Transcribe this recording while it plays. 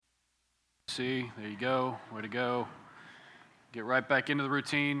See, there you go. Way to go. Get right back into the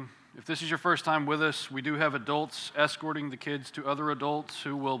routine. If this is your first time with us, we do have adults escorting the kids to other adults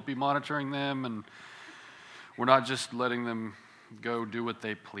who will be monitoring them, and we're not just letting them go do what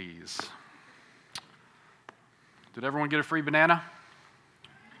they please. Did everyone get a free banana?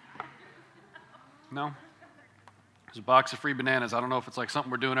 No? There's a box of free bananas. I don't know if it's like something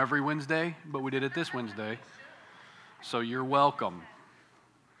we're doing every Wednesday, but we did it this Wednesday. So you're welcome.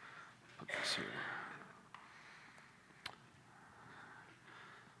 Put this here.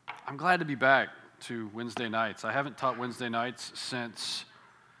 I'm glad to be back to Wednesday nights. I haven't taught Wednesday nights since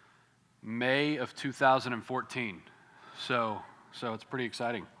May of 2014. So it's pretty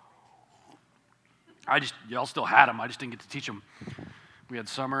exciting. Y'all still had them. I just didn't get to teach them. We had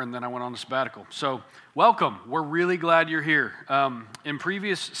summer, and then I went on a sabbatical. So welcome. We're really glad you're here. In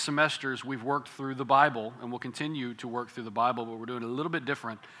previous semesters, we've worked through the Bible, and we'll continue to work through the Bible, but we're doing it a little bit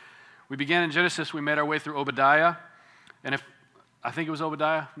different. We began in Genesis. We made our way through Obadiah, and I think it was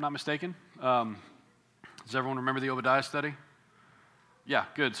Obadiah, if I'm not mistaken. Does everyone remember the Obadiah study? Yeah,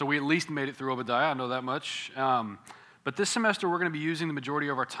 good. So we at least made it through Obadiah. I know that much. But this semester, we're going to be using the majority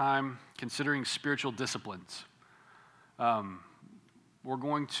of our time considering spiritual disciplines. We're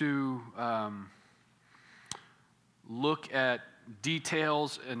going to look at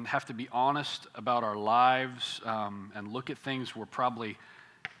details and have to be honest about our lives and look at things we're probably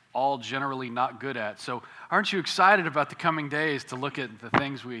all generally not good at. So aren't you excited about the coming days to look at the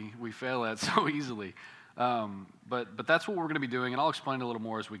things we fail at so easily? But that's what we're going to be doing, and I'll explain a little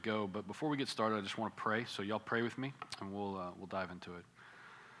more as we go. But before we get started, I just want to pray. So y'all pray with me, and we'll dive into it.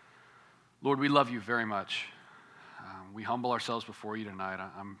 Lord, we love you very much. We humble ourselves before you tonight.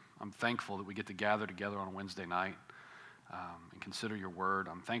 I'm thankful that we get to gather together on a Wednesday night and consider your word.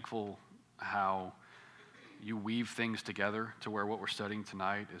 I'm thankful how you weave things together to where what we're studying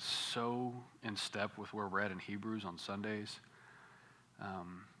tonight is so in step with where we're at in Hebrews on Sundays.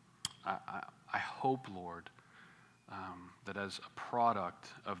 I hope, Lord, that as a product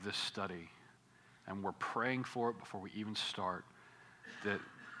of this study, and we're praying for it before we even start, that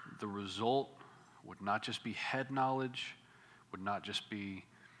the result would not just be head knowledge, would not just be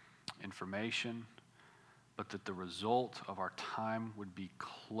information, but that the result of our time would be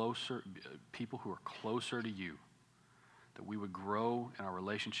closer, people who are closer to you, that we would grow in our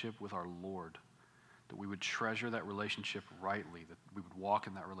relationship with our Lord, that we would treasure that relationship rightly, that we would walk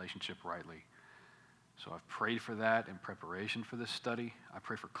in that relationship rightly. So I've prayed for that in preparation for this study. I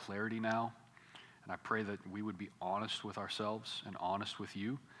pray for clarity now, and I pray that we would be honest with ourselves and honest with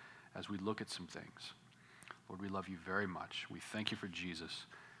you as we look at some things. Lord, we love you very much. We thank you for Jesus.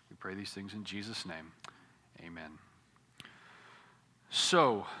 We pray these things in Jesus' name. Amen.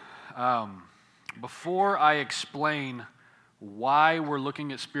 So, before I explain why we're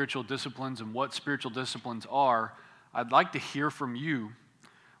looking at spiritual disciplines and what spiritual disciplines are, I'd like to hear from you.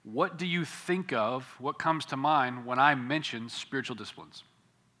 What do you think of, what comes to mind when I mention spiritual disciplines?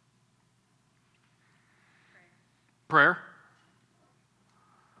 Prayer?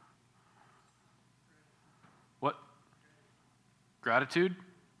 What? Gratitude?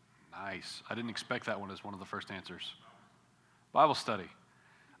 Nice. I didn't expect that one as one of the first answers. Bible study.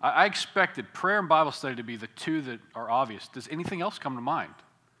 I expected prayer and Bible study to be the two that are obvious. Does anything else come to mind?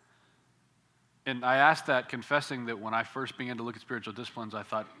 And I asked that confessing that when I first began to look at spiritual disciplines, I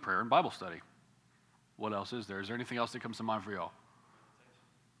thought prayer and Bible study. What else is there? Is there anything else that comes to mind for y'all?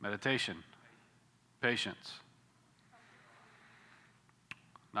 Meditation. Patience.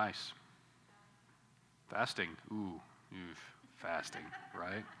 Nice. Fasting. Ooh, fasting,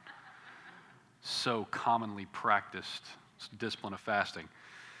 right? So commonly practiced discipline of fasting.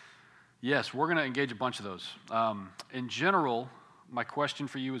 Yes, we're going to engage a bunch of those. In general, my question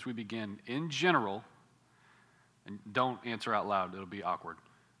for you as we begin, in general, and don't answer out loud, it'll be awkward.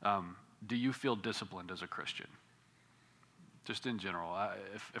 Do you feel disciplined as a Christian? Just in general.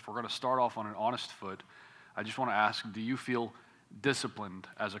 If we're going to start off on an honest foot, I just want to ask, do you feel disciplined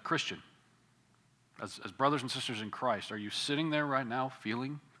as a Christian? As brothers and sisters in Christ, are you sitting there right now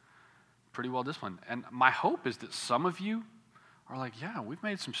feeling pretty well disciplined? And my hope is that some of you are like, yeah, we've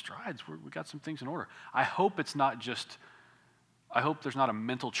made some strides. We got some things in order. I hope there's not a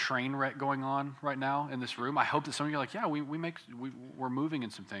mental train wreck going on right now in this room. I hope that some of you are like, yeah, we're moving in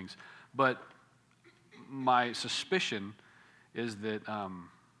some things. But my suspicion is that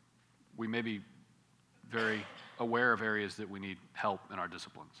we may be very aware of areas that we need help in our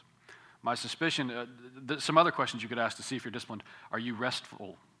disciplines. My suspicion, some other questions you could ask to see if you're disciplined. Are you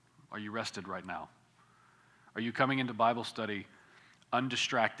restful? Are you rested right now? Are you coming into Bible study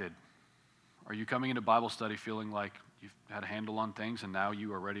undistracted? Are you coming into Bible study feeling like you've had a handle on things and now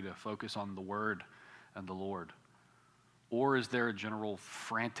you are ready to focus on the Word and the Lord? Or is there a general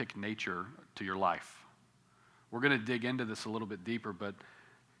frantic nature to your life? We're going to dig into this a little bit deeper, but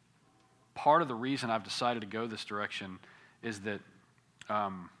part of the reason I've decided to go this direction is that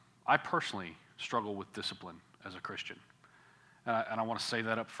I personally struggle with discipline as a Christian. And I want to say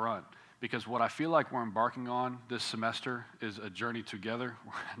that up front, because what I feel like we're embarking on this semester is a journey together,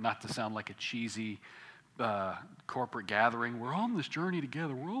 not to sound like a cheesy corporate gathering. We're on this journey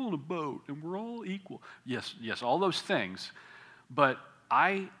together. We're all on a boat, and we're all equal. Yes, all those things. But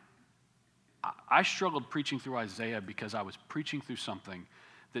I struggled preaching through Isaiah because I was preaching through something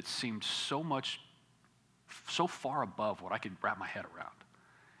that seemed so far above what I could wrap my head around,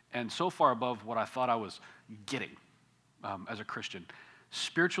 and so far above what I thought I was getting as a Christian.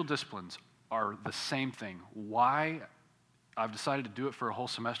 Spiritual disciplines are the same thing. Why I've decided to do it for a whole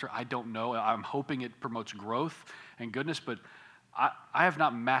semester, I don't know. I'm hoping it promotes growth and goodness, but I have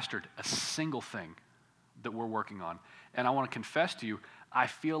not mastered a single thing that we're working on. And I want to confess to you, I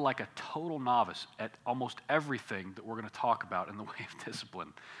feel like a total novice at almost everything that we're going to talk about in the way of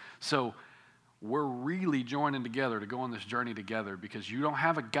discipline. So we're really joining together to go on this journey together, because you don't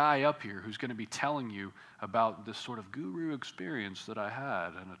have a guy up here who's going to be telling you about this sort of guru experience that I had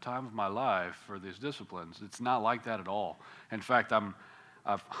in a time of my life for these disciplines. It's not like that at all. In fact,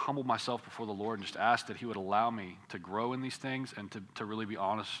 I've humbled myself before the Lord and just asked that He would allow me to grow in these things and to really be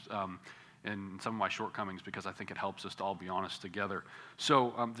honest in some of my shortcomings, because I think it helps us to all be honest together.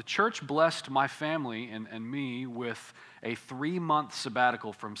 So the church blessed my family and me with a 3-month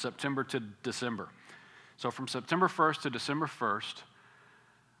sabbatical from September to December. So from September 1st to December 1st,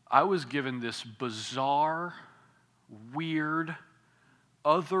 I was given this bizarre, weird,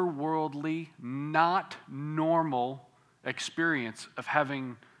 otherworldly, not normal experience of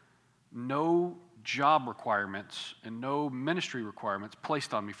having no job requirements and no ministry requirements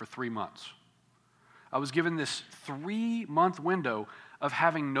placed on me for 3 months. I was given this 3-month window of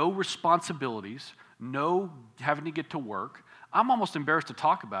having no responsibilities, no having to get to work. I'm almost embarrassed to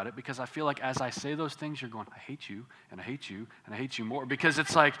talk about it, because I feel like as I say those things, you're going, I hate you, and I hate you, and I hate you more, because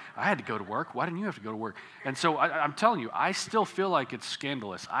it's like, I had to go to work. Why didn't you have to go to work? And so I'm telling you, I still feel like it's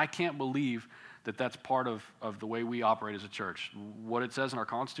scandalous. I can't believe that that's part of the way we operate as a church. What it says in our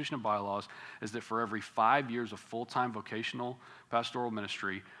Constitution and bylaws is that for every 5 years of full-time vocational pastoral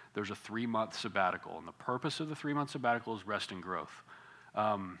ministry, there's a 3-month sabbatical. And the purpose of the 3-month sabbatical is rest and growth.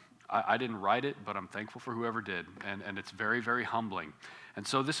 I didn't write it, but I'm thankful for whoever did. And it's very, very humbling. And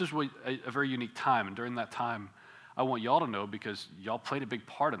so this is a very unique time. And during that time, I want y'all to know, because y'all played a big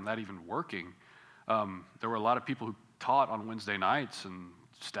part in that even working. There were a lot of people who taught on Wednesday nights, and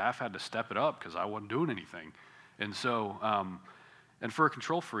staff had to step it up because I wasn't doing anything. And so, and for a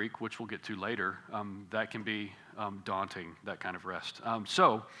control freak, which we'll get to later, that can be daunting, that kind of rest.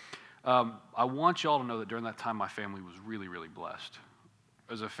 I want y'all to know that during that time, my family was really, really blessed.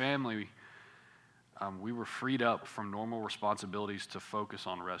 As a family, we were freed up from normal responsibilities to focus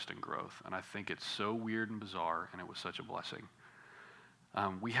on rest and growth. And I think it's so weird and bizarre, and it was such a blessing.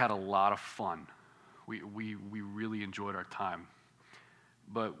 We had a lot of fun. We really enjoyed our time.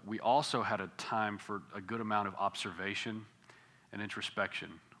 But we also had a time for a good amount of observation and introspection.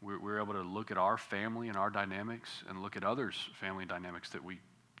 We were able to look at our family and our dynamics, and look at others' family dynamics that we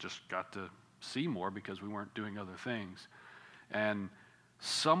just got to see more because we weren't doing other things. And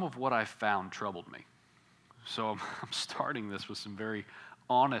some of what I found troubled me. So I'm starting this with some very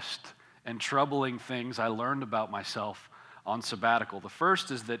honest and troubling things I learned about myself on sabbatical. The first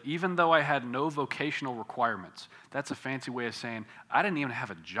is that even though I had no vocational requirements, that's a fancy way of saying I didn't even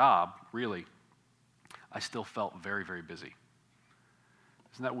have a job, really, I still felt very, very busy.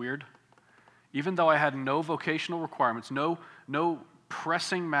 Isn't that weird? Even though I had no vocational requirements, no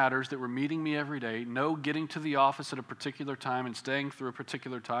pressing matters that were meeting me every day, no getting to the office at a particular time and staying through a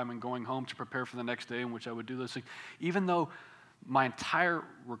particular time and going home to prepare for the next day in which I would do those things, even though my entire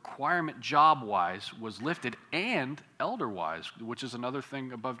requirement job-wise was lifted, and elder-wise, which is another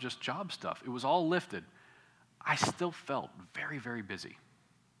thing above just job stuff. It was all lifted. I still felt very, very busy.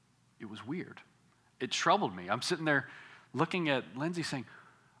 It was weird. It troubled me. I'm sitting there looking at Lindsay saying,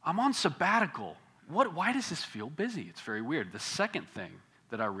 I'm on sabbatical. Why does this feel busy? It's very weird. The second thing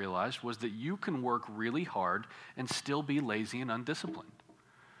that I realized was that you can work really hard and still be lazy and undisciplined.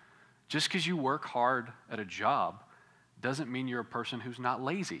 Just because you work hard at a job doesn't mean you're a person who's not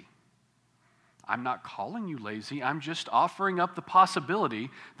lazy. I'm not calling you lazy. I'm just offering up the possibility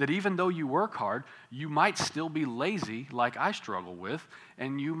that even though you work hard, you might still be lazy like I struggle with,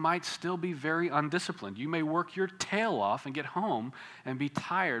 and you might still be very undisciplined. You may work your tail off and get home and be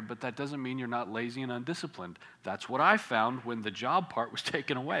tired, but that doesn't mean you're not lazy and undisciplined. That's what I found when the job part was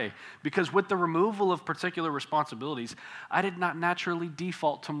taken away. Because with the removal of particular responsibilities, I did not naturally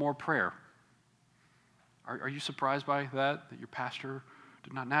default to more prayer. Are you surprised by that your pastor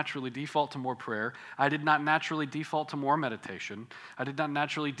did not naturally default to more prayer? I did not naturally default to more meditation. I did not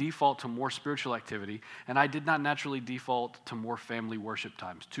naturally default to more spiritual activity. And I did not naturally default to more family worship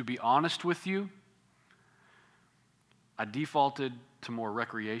times. To be honest with you, I defaulted to more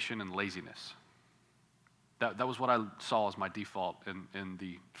recreation and laziness. That was what I saw as my default in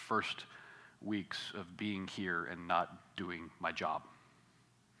the first weeks of being here and not doing my job.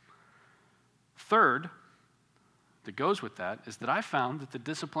 Third, that goes with that is that I found that the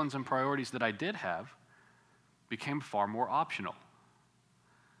disciplines and priorities that I did have became far more optional,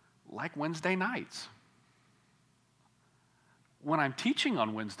 like Wednesday nights. When I'm teaching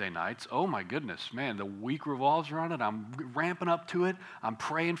on Wednesday nights, oh my goodness, man, the week revolves around it. I'm ramping up to it. I'm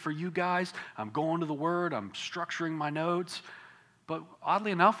praying for you guys. I'm going to the Word. I'm structuring my notes. But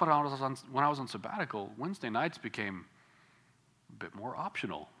oddly enough, when I was on sabbatical, Wednesday nights became a bit more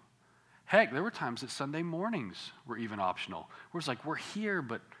optional. Heck, there were times that Sunday mornings were even optional. Where it's like, we're here,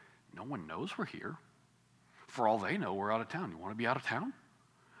 but no one knows we're here. For all they know, we're out of town. You want to be out of town?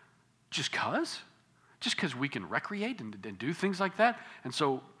 Just because? Just because we can recreate and do things like that? And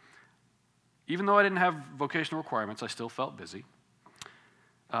so, even though I didn't have vocational requirements, I still felt busy.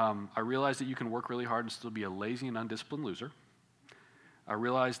 I realized that you can work really hard and still be a lazy and undisciplined loser. I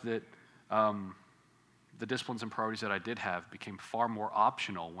realized that the disciplines and priorities that I did have became far more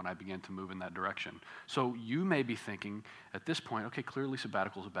optional when I began to move in that direction. So you may be thinking at this point, okay, clearly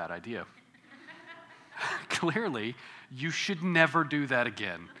sabbatical is a bad idea. Clearly, you should never do that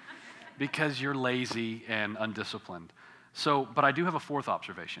again because you're lazy and undisciplined. But I do have a fourth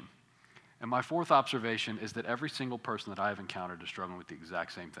observation. And my fourth observation is that every single person that I have encountered is struggling with the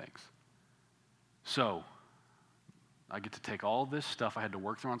exact same things. So I get to take all this stuff I had to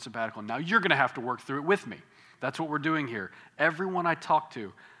work through on sabbatical, and now you're going to have to work through it with me. That's what we're doing here. Everyone I talk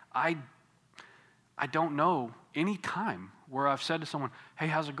to, I don't know any time where I've said to someone, hey,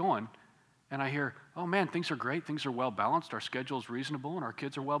 how's it going? And I hear, oh man, things are great, things are well balanced, our schedule's reasonable, and our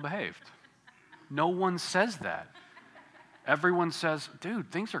kids are well behaved. No one says that. Everyone says,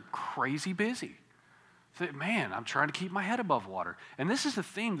 dude, things are crazy busy. Man, I'm trying to keep my head above water. And this is a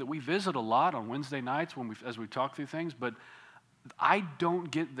theme that we visit a lot on Wednesday nights as we talk through things, but I don't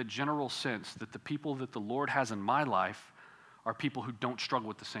get the general sense that the people that the Lord has in my life are people who don't struggle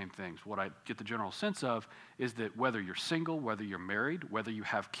with the same things. What I get the general sense of is that whether you're single, whether you're married, whether you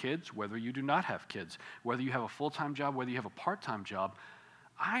have kids, whether you do not have kids, whether you have a full-time job, whether you have a part-time job,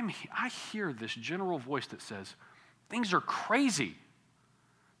 I hear this general voice that says, things are crazy.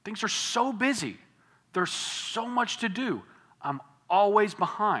 Things are so busy. There's so much to do. I'm always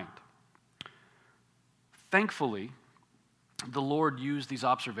behind. Thankfully, the Lord used these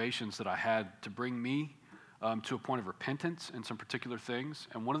observations that I had to bring me to a point of repentance in some particular things.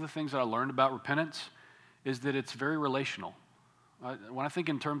 And one of the things that I learned about repentance is that it's very relational. When I think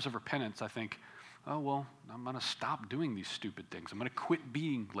in terms of repentance, I think, oh, well, I'm going to stop doing these stupid things. I'm going to quit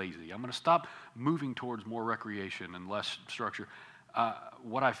being lazy. I'm going to stop moving towards more recreation and less structure.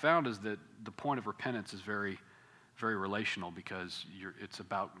 What I found is that the point of repentance is very, very relational because it's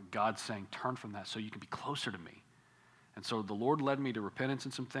about God saying, turn from that so you can be closer to me. And so the Lord led me to repentance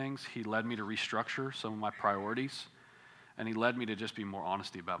in some things. He led me to restructure some of my priorities. And he led me to just be more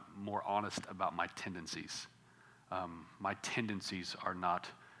honest about my tendencies. My tendencies are not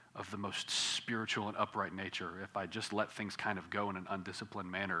of the most spiritual and upright nature. If I just let things kind of go in an undisciplined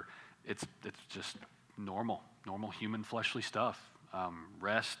manner, it's just normal human fleshly stuff.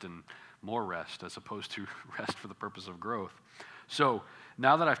 Rest and more rest as opposed to rest for the purpose of growth. So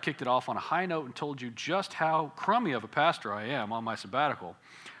now that I've kicked it off on a high note and told you just how crummy of a pastor I am on my sabbatical,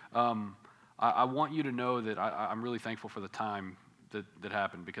 I want you to know that I'm really thankful for the time that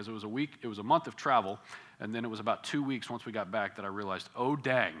happened because it was a month of travel, and then it was about 2 weeks once we got back that I realized, oh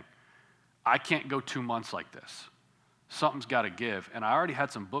dang, I can't go 2 months like this. Something's got to give. And I already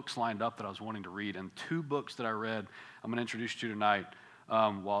had some books lined up that I was wanting to read, and 2 books that I read, I'm going to introduce you to tonight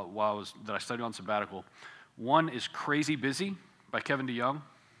that I studied on sabbatical. One is Crazy Busy by Kevin DeYoung.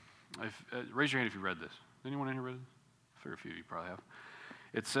 Raise your hand if you read this. Anyone in here read it? I figure a few of you probably have.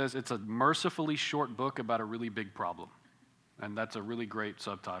 It says it's a mercifully short book about a really big problem, and that's a really great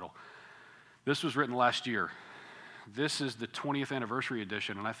subtitle. This was written last year. This is the 20th anniversary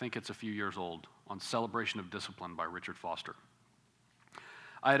edition, and I think it's a few years old, on Celebration of Discipline by Richard Foster.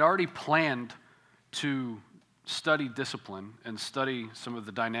 I had already planned to study discipline and study some of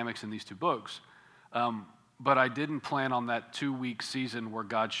the dynamics in these two books, but I didn't plan on that 2-week season where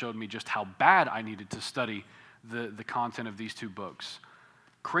God showed me just how bad I needed to study the content of these two books.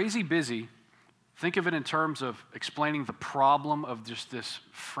 Crazy busy. Think of it in terms of explaining the problem of just this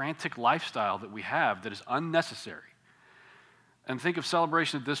frantic lifestyle that we have that is unnecessary. And think of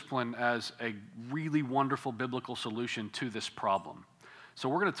Celebration of Discipline as a really wonderful biblical solution to this problem. So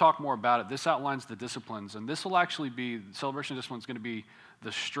we're going to talk more about it. This outlines the disciplines, and this will actually be, Celebration of Discipline is going to be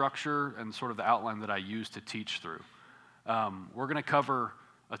the structure and sort of the outline that I use to teach through. We're going to cover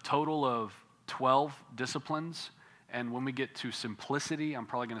a total of 12 disciplines, and when we get to simplicity, I'm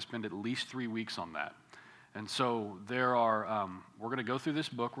probably going to spend at least 3 weeks on that. And so we're going to go through this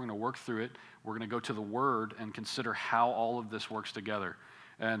book, we're going to work through it, we're going to go to the Word and consider how all of this works together.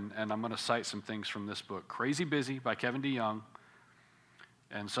 And I'm going to cite some things from this book. Crazy Busy by Kevin DeYoung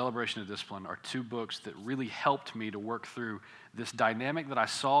and Celebration of Discipline are two books that really helped me to work through this dynamic that I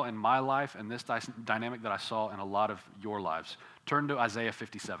saw in my life and this dynamic that I saw in a lot of your lives. Turn to Isaiah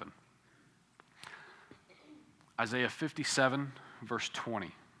 57. Isaiah 57, verse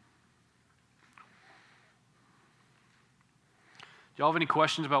 20. Y'all have any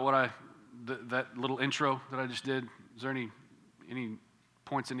questions about what that little intro that I just did? Is there any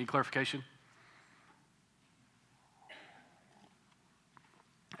points that need clarification?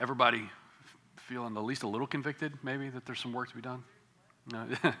 Everybody feeling at least a little convicted, maybe, that there's some work to be done? No.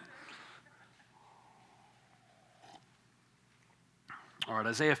 All right,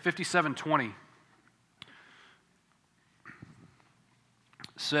 Isaiah 57:20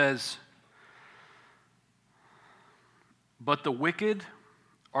 says, "But the wicked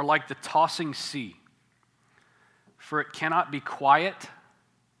are like the tossing sea, for it cannot be quiet,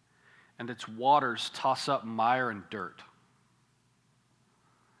 and its waters toss up mire and dirt."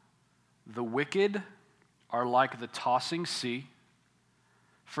 The wicked are like the tossing sea,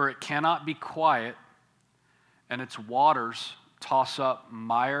 for it cannot be quiet, and its waters toss up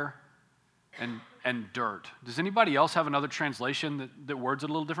mire and dirt. Does anybody else have another translation that words it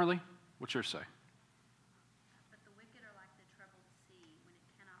a little differently? What's yours say? But the wicked are like the troubled sea when it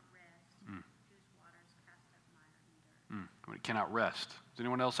cannot rest, whose waters cast up mire and dirt. When it cannot rest. Does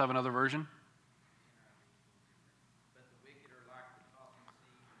anyone else have another version? But the wicked are like the tossing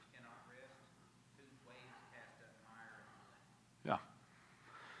sea which cannot rest, whose waves cast up mire and dirt. Yeah.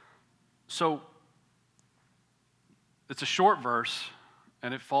 So, it's a short verse,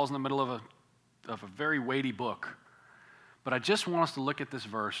 and it falls in the middle of a very weighty book. But I just want us to look at this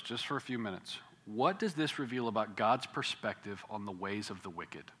verse just for a few minutes. What does this reveal about God's perspective on the ways of the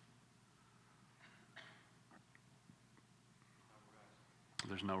wicked?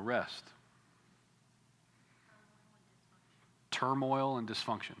 There's no rest. Turmoil and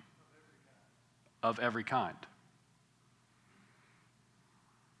dysfunction of every kind.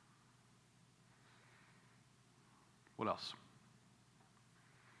 What else?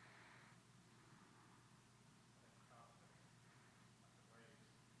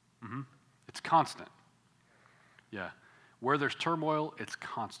 It's constant. Yeah. Where there's turmoil, it's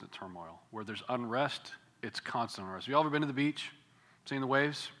constant turmoil. Where there's unrest, it's constant unrest. You all ever been to the beach, seen the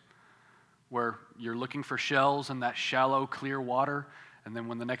waves? Where you're looking for shells in that shallow, clear water, and then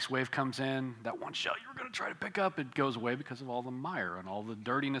when the next wave comes in, that one shell you were going to try to pick up, it goes away because of all the mire and all the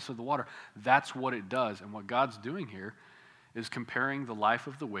dirtiness of the water. That's what it does. And what God's doing here is comparing the life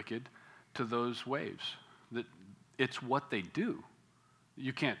of the wicked to those waves. That it's what they do.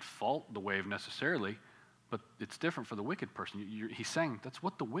 You can't fault the wave necessarily, but it's different for the wicked person. He's saying that's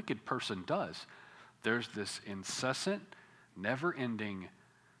what the wicked person does. There's this incessant, never-ending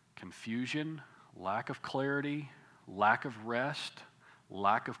confusion, lack of clarity, lack of rest,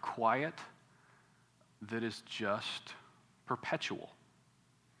 lack of quiet that is just perpetual.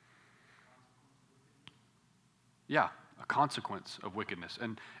 Yeah, a consequence of wickedness.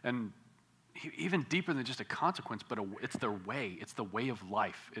 And even deeper than just a consequence, but it's their way. It's the way of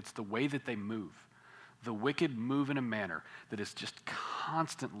life. It's the way that they move. The wicked move in a manner that is just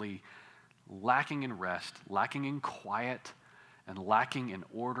constantly lacking in rest, lacking in quiet, and lacking in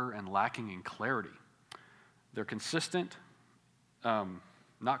order, and lacking in clarity. They're consistent,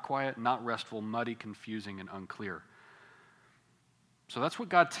 not quiet, not restful, muddy, confusing, and unclear. So that's what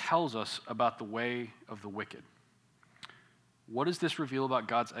God tells us about the way of the wicked. What does this reveal about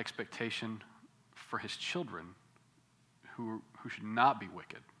God's expectation for his children who should not be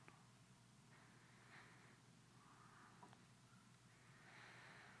wicked?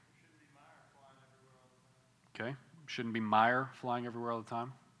 Okay. Shouldn't be mire flying everywhere all the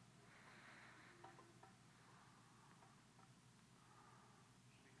time.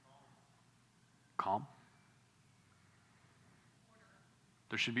 Calm.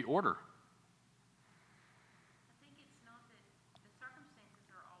 There should be order. I think it's not that the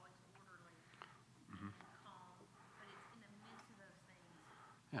circumstances are always orderly and calm, but it's in the midst of those things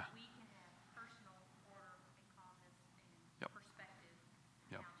Yeah. we can have personal order and calmness and Yep. perspective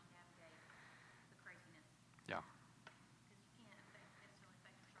Yep. how to navigate the craziness. Yeah. Because you can't necessarily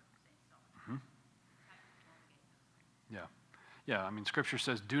affect your circumstances all the Mhm. time. How you navigate those things. Yeah. Yeah, I mean, Scripture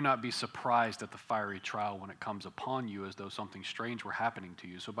says, do not be surprised at the fiery trial when it comes upon you as though something strange were happening to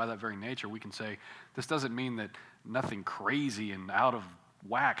you. So by that very nature, we can say, this doesn't mean that nothing crazy and out of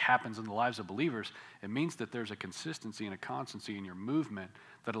whack happens in the lives of believers. It means that there's a consistency and a constancy in your movement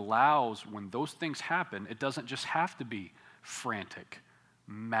that allows, when those things happen, it doesn't just have to be frantic,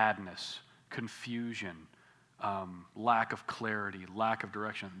 madness, confusion, lack of clarity, lack of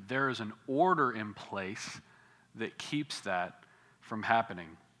direction. There is an order in place that keeps that from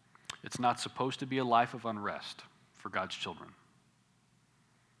happening. It's not supposed to be a life of unrest for God's children.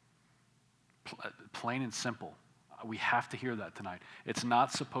 Plain and simple. We have to hear that tonight. It's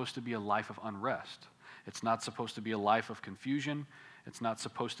not supposed to be a life of unrest. It's not supposed to be a life of confusion. It's not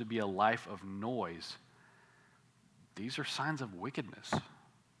supposed to be a life of noise. These are signs of wickedness.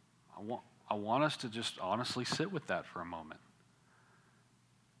 I want us to just honestly sit with that for a moment.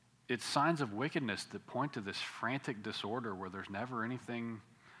 It's signs of wickedness that point to this frantic disorder where there's never anything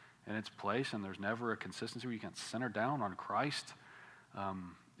in its place and there's never a consistency where you can center down on Christ.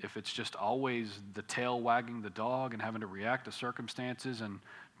 If it's just always the tail wagging the dog and having to react to circumstances and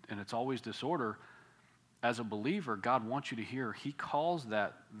it's always disorder, as a believer, God wants you to hear, he calls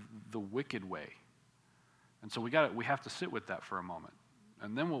that the wicked way. And so we have to sit with that for a moment.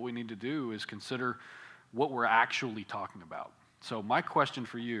 And then what we need to do is consider what we're actually talking about. So my question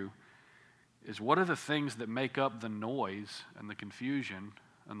for you is, what are the things that make up the noise and the confusion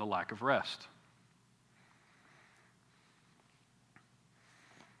and the lack of rest?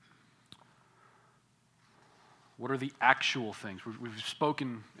 What are the actual things? We've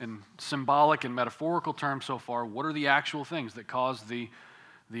spoken in symbolic and metaphorical terms so far. What are the actual things that cause the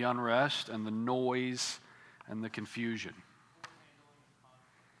unrest and the noise and the confusion?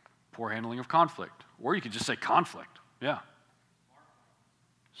 Poor handling of conflict. Or you could just say conflict. Yeah.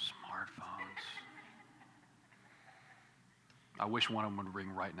 Smartphones. I wish one of them would ring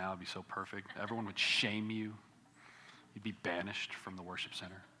right now. It'd be so perfect. Everyone would shame you. You'd be banished from the worship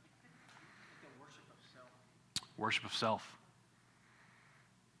center. The worship of self. Worship of self.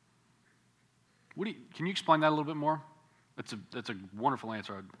 Can you explain that a little bit more? That's a wonderful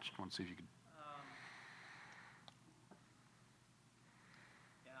answer. I just want to see if you could.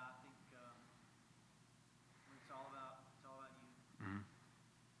 Yeah, I think when it's all about you. Mhm.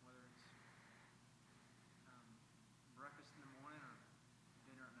 Whether it's breakfast in the morning or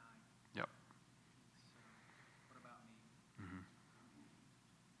dinner at night. Yep. It's what about me? Mhm.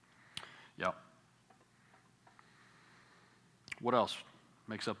 Yep. What else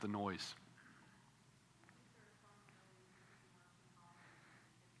makes up the noise?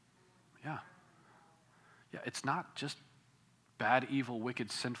 Yeah. Yeah, it's not just bad, evil, wicked,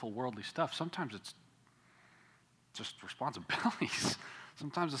 sinful, worldly stuff. Sometimes it's just responsibilities.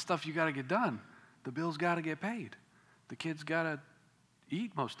 Sometimes the stuff you got to get done. The bills got to get paid. The kids got to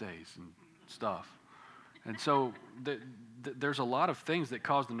eat most days and stuff. And so there's a lot of things that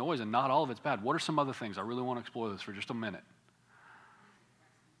cause the noise, and not all of it's bad. What are some other things? I really want to explore this for just a minute.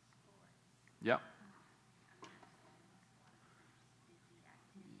 Yep.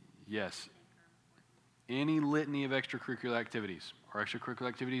 Yes. Any litany of extracurricular activities. Are extracurricular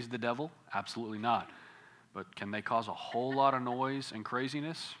activities the devil? Absolutely not. But can they cause a whole lot of noise and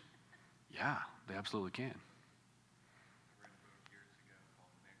craziness? Yeah, they absolutely can.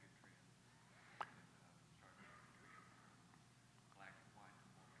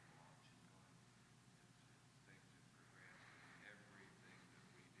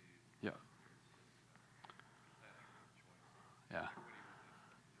 Yeah. Yeah.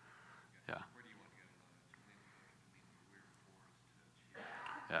 Yeah.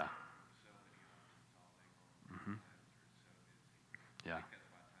 Yeah. Mm-hmm. Yeah.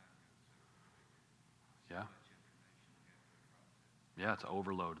 Yeah. Yeah, it's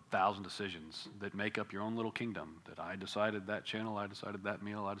overload. 1,000 decisions that make up your own little kingdom. That I decided that channel, I decided that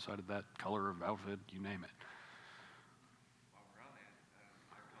meal, I decided that color of outfit, you name it. While we're on that,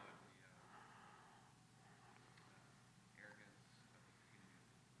 I call it the arrogance of opinion.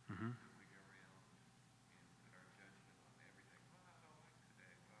 Mm-hmm. We go around and put our judgment on everything. Well, I don't like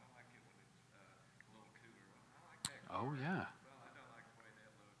today. Well, I like it when it's a little cooler. Well, I like that Oh, yeah. Well, I don't like the way that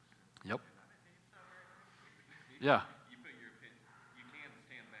looks. Yep. You- Yeah. You put your opinion, you can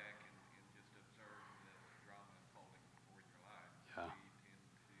stand back and just observe the drama unfolding before your eyes. Yeah. We tend to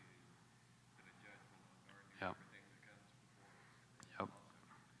put a judgment on darn Yep. everything that comes before us. Yep.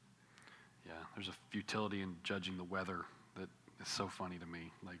 Yeah, there's a futility in judging the weather that is so funny to me.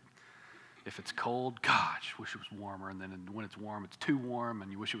 Like, if it's cold, gosh, wish it was warmer. And then when it's warm, it's too warm,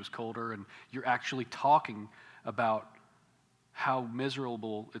 and you wish it was colder. And you're actually talking about how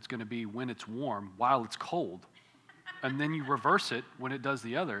miserable it's going to be when it's warm while it's cold. And then you reverse it when it does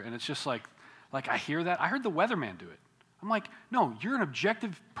the other. And it's just like I hear that. I heard the weatherman do it. I'm like, no, you're an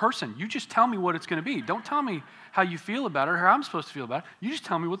objective person. You just tell me what it's going to be. Don't tell me how you feel about it or how I'm supposed to feel about it. You just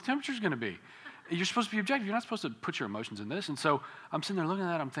tell me what the temperature's going to be. You're supposed to be objective. You're not supposed to put your emotions in this. And so I'm sitting there looking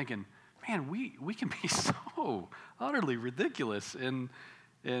at that. I'm thinking, man, we can be so utterly ridiculous in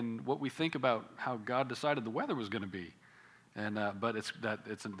what we think about how God decided the weather was going to be. And but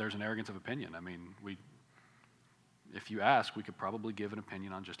there's an arrogance of opinion. I mean, if you ask, we could probably give an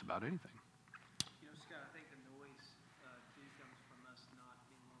opinion on just about anything. You know, Scott, I think the noise too comes from us not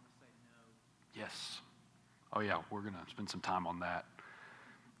being willing to say no. Yes. Oh yeah, we're gonna spend some time on that.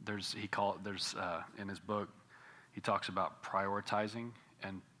 In his book, he talks about prioritizing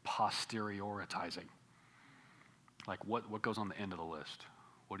and posterioritizing. Like what goes on the end of the list?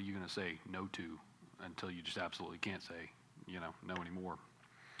 What are you gonna say no to until you just absolutely can't say, no anymore?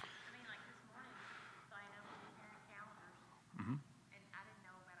 I mean, like this morning, buying over the parent calendars, Mm-hmm. and I didn't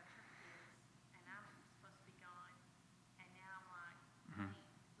know about a trip of his, and I'm supposed to be gone, and now I'm like, Mhm. honey,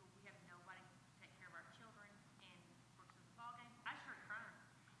 so we have nobody to take care of our children, and Brooks at the ball game. I started crying,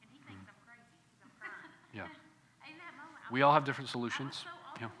 and he thinks I'm crazy because I'm crying. Yeah. In that moment, We all have different solutions. I was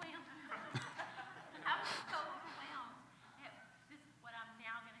so Yeah. overwhelmed. I was so overwhelmed at this is what I'm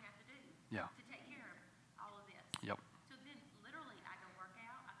now going to have to do Yeah. to take care of all of this. Yep. So then, literally, I go work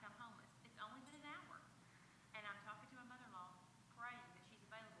out. I come home. It's only been an hour, and I'm talking to my mother-in-law, praying that she's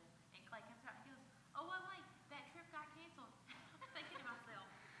available. And Clay comes out and he goes, "Oh, well, wait, that trip got canceled." I'm thinking to myself,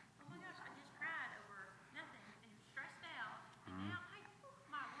 "Oh my gosh, I just cried over nothing and stressed out, and now, hey, whew,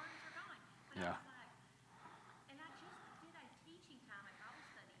 my worries are gone." But Yeah. I was like, and I just did a teaching time at Bible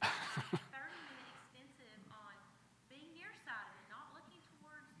study, like a 30-minute extensive on being nearsighted and not looking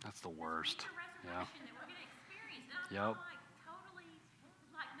towards That's the this worst. future Yeah. resurrection that we're going to experience. And I'm Yep. like totally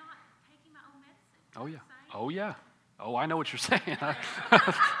like not taking my own medicine. Oh You yeah. know what I'm saying? Oh yeah. Oh, I know what you're saying.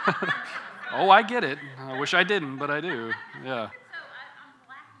 Oh, I get it. I wish I didn't, but I do. Yeah. So I'm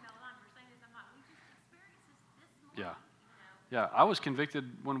laughing out loud. You're saying this. I'm like, we just experienced this morning. Yeah. You know? Yeah, I was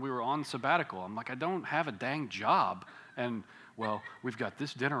convicted when we were on sabbatical. I'm like, I don't have a dang job. And, well, we've got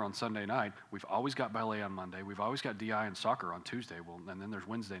this dinner on Sunday night. We've always got ballet on Monday. We've always got DI and soccer on Tuesday. Well, and then there's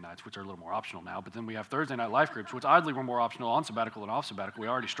Wednesday nights, which are a little more optional now. But then we have Thursday night life groups, which oddly were more optional on sabbatical than off sabbatical. We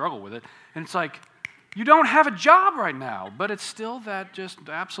already struggle with it. And it's like, you don't have a job right now. But it's still that just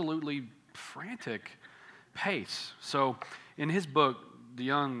absolutely frantic pace. So in his book,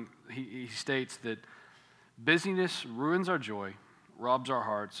 he states that busyness ruins our joy, robs our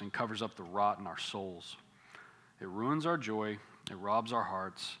hearts, and covers up the rot in our souls. It ruins our joy, it robs our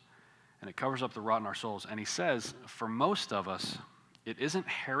hearts, and it covers up the rot in our souls. And he says, for most of us, it isn't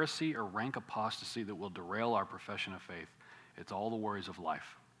heresy or rank apostasy that will derail our profession of faith. It's all the worries of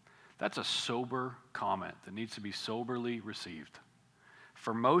life. That's a sober comment that needs to be soberly received.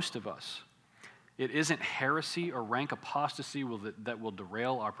 For most of us, it isn't heresy or rank apostasy that will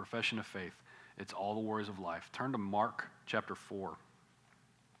derail our profession of faith. It's all the worries of life. Turn to Mark chapter 4.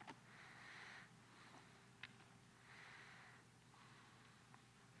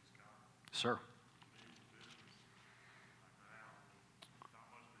 Sir.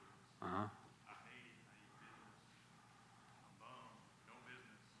 Uh-huh.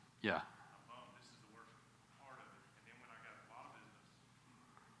 Yeah. This is the worst part of it. And then when I got a lot of business,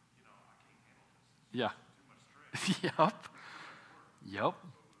 I can't handle this. Yeah. Too much stress. Yep.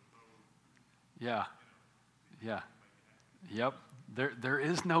 Yeah. Yeah. Yep. There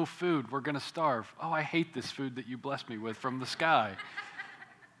is no food. We're going to starve. Oh, I hate this food that you blessed me with from the sky.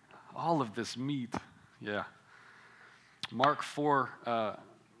 All of this meat. Yeah. Mark 4,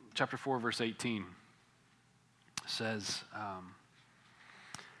 chapter 4, verse 18 says,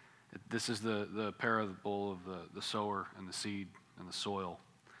 this is the parable of the sower and the seed and the soil.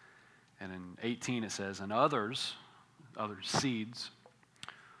 And in 18 it says, and other seeds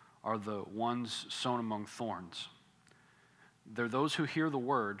are the ones sown among thorns. They're those who hear the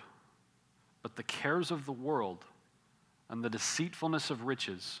word, but the cares of the world and the deceitfulness of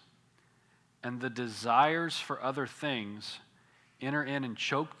riches and the desires for other things enter in and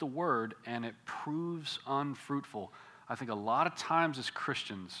choke the word, and it proves unfruitful. I think a lot of times as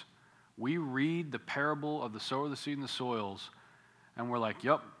Christians, we read the parable of the sower, the seed, and the soils, and we're like,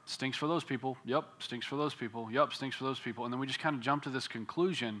 yep, stinks for those people. Yep, stinks for those people. Yep, stinks for those people. And then we just kind of jump to this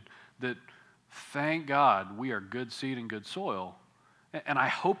conclusion that, thank God, we are good seed and good soil. And I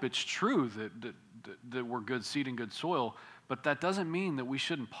hope it's true that we're good seed and good soil, but that doesn't mean that we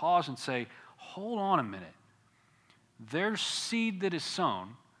shouldn't pause and say, hold on a minute. There's seed that is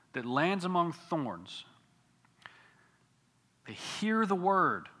sown that lands among thorns. They hear the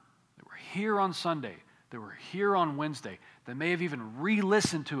word. They were here on Sunday. They were here on Wednesday. They may have even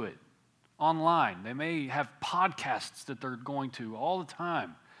re-listened to it online. They may have podcasts that they're going to all the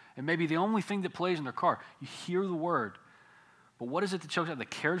time. It may be the only thing that plays in their car. You hear the word. But what is it that chokes out? The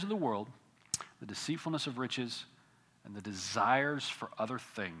cares of the world, the deceitfulness of riches, and the desires for other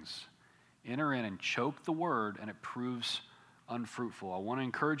things enter in and choke the word, and it proves unfruitful. I want to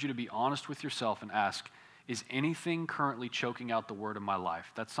encourage you to be honest with yourself and ask, is anything currently choking out the word in my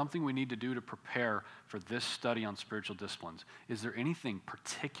life? That's something we need to do to prepare for this study on spiritual disciplines. Is there anything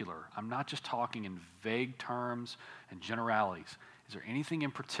particular? I'm not just talking in vague terms and generalities. Is there anything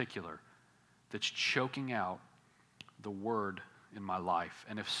in particular that's choking out the word in my life?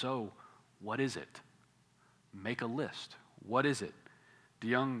 And if so, what is it? Make a list. What is it?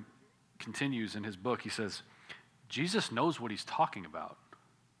 DeYoung continues in his book. He says, Jesus knows what he's talking about.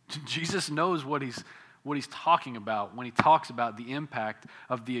 Jesus knows what he's talking about when he talks about the impact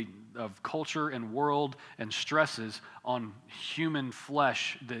of culture and world and stresses on human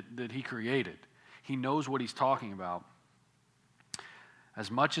flesh that he created. He knows what he's talking about. As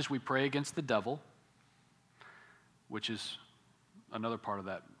much as we pray against the devil, which is another part of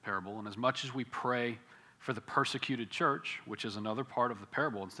that parable, and as much as we pray for the persecuted church, which is another part of the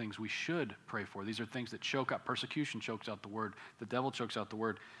parable, and things we should pray for. These are things that choke out. Persecution chokes out the word. The devil chokes out the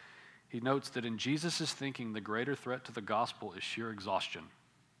word. He notes that in Jesus' thinking, the greater threat to the gospel is sheer exhaustion.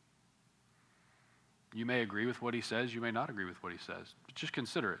 You may agree with what he says. You may not agree with what he says. But just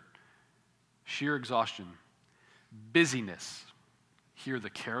consider it. Sheer exhaustion. Busyness. Here,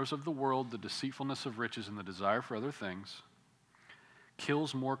 the cares of the world, the deceitfulness of riches, and the desire for other things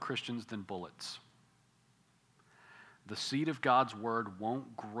kills more Christians than bullets. The seed of God's word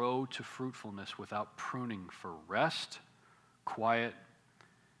won't grow to fruitfulness without pruning for rest, quiet,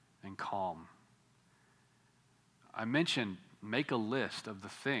 and calm. I mentioned make a list of the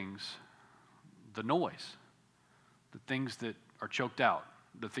things, the noise, the things that are choked out,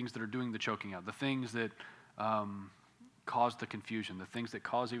 the things that are doing the choking out, the things that cause the confusion, the things that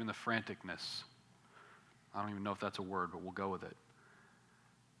cause even the franticness. I don't even know if that's a word, but we'll go with it.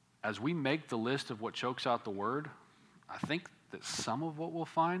 As we make the list of what chokes out the word, I think that some of what we'll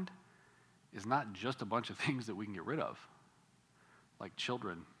find is not just a bunch of things that we can get rid of, like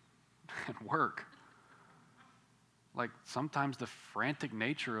children and work. Like sometimes the frantic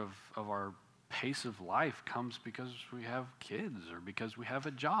nature of our pace of life comes because we have kids or because we have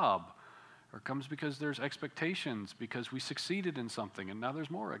a job or comes because there's expectations because we succeeded in something and now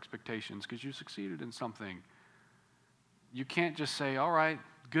there's more expectations because you succeeded in something. You can't just say, all right,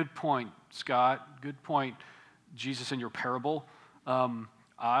 good point, Scott, good point, Jesus, in your parable.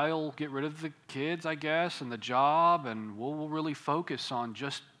 I'll get rid of the kids, I guess, and the job, and we'll really focus on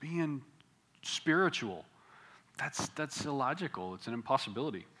just being spiritual. That's illogical. It's an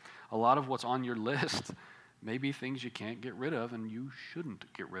impossibility. A lot of what's on your list may be things you can't get rid of and you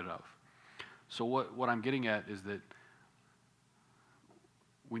shouldn't get rid of. So what I'm getting at is that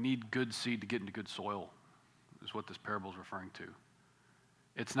we need good seed to get into good soil, is what this parable is referring to.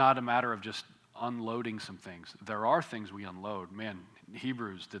 It's not a matter of just unloading some things. There are things we unload. Man,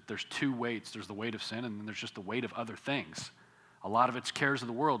 Hebrews, that there's two weights. There's the weight of sin, and then there's just the weight of other things. A lot of it's cares of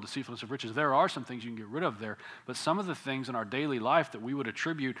the world, deceitfulness of riches. There are some things you can get rid of there, but some of the things in our daily life that we would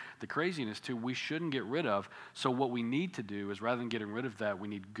attribute the craziness to, we shouldn't get rid of. So what we need to do is rather than getting rid of that, we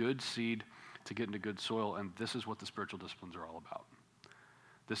need good seed to get into good soil, and this is what the spiritual disciplines are all about.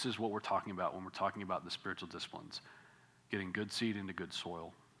 This is what we're talking about when we're talking about the spiritual disciplines, getting good seed into good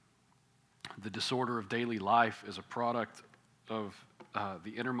soil. The disorder of daily life is a product of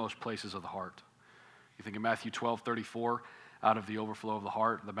the innermost places of the heart. You think of Matthew 12:34, out of the overflow of the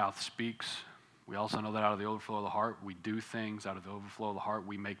heart, the mouth speaks. We also know that out of the overflow of the heart, we do things. Out of the overflow of the heart,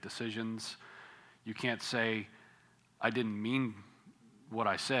 we make decisions. You can't say, I didn't mean what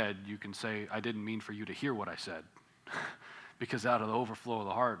I said. You can say, I didn't mean for you to hear what I said. Because out of the overflow of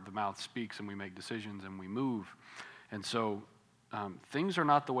the heart, the mouth speaks and we make decisions and we move. And so things are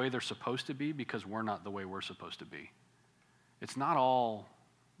not the way they're supposed to be because we're not the way we're supposed to be. It's not all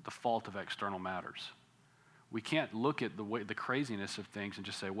the fault of external matters. We can't look at the craziness of things and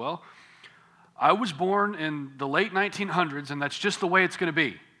just say, well, I was born in the late 1900s and that's just the way it's going to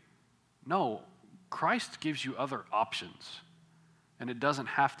be. No, Christ gives you other options, and it doesn't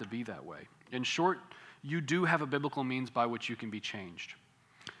have to be that way. In short, you do have a biblical means by which you can be changed.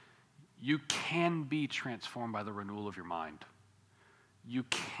 You can be transformed by the renewal of your mind. You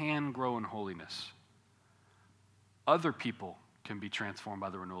can grow in holiness. Other people can be transformed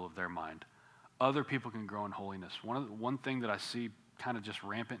by the renewal of their mind. Other people can grow in holiness. One thing that I see kind of just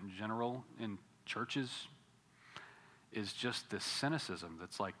rampant in general in churches is just this cynicism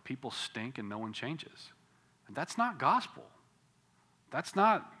that's like people stink and no one changes. And that's not gospel. That's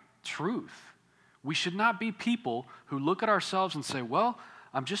not truth. We should not be people who look at ourselves and say, well,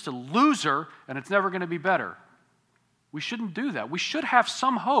 I'm just a loser and it's never going to be better. We shouldn't do that. We should have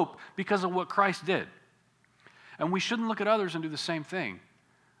some hope because of what Christ did. And we shouldn't look at others and do the same thing.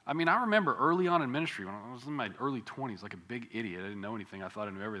 I mean, I remember early on in ministry, when I was in my early 20s, like a big idiot. I didn't know anything. I thought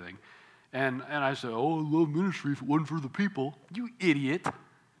I knew everything. And I said, oh, I love ministry if it wasn't for the people. You idiot.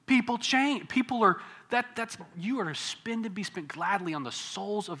 People change. People are, you are to be spent gladly on the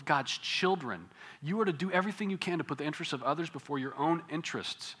souls of God's children. You are to do everything you can to put the interests of others before your own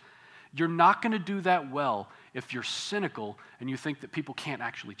interests. You're not going to do that well if you're cynical and you think that people can't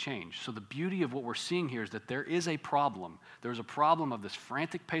actually change. So the beauty of what we're seeing here is that there is a problem. There's a problem of this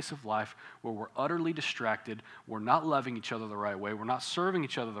frantic pace of life where we're utterly distracted. We're not loving each other the right way. We're not serving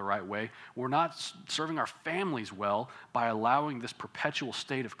each other the right way. We're not serving our families well by allowing this perpetual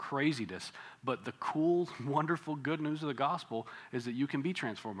state of craziness. But the cool, wonderful, good news of the gospel is that you can be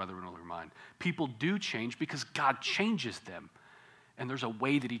transformed by the renewal of your mind. People do change because God changes them. And there's a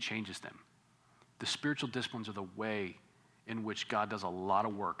way that he changes them. The spiritual disciplines are the way in which God does a lot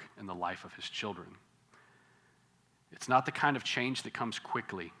of work in the life of his children. It's not the kind of change that comes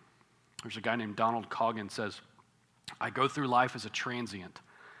quickly. There's a guy named Donald Coggan says, I go through life as a transient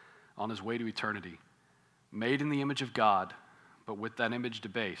on his way to eternity, made in the image of God, but with that image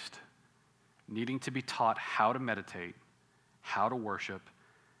debased, needing to be taught how to meditate, how to worship,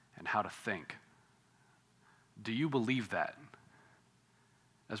 and how to think. Do you believe that?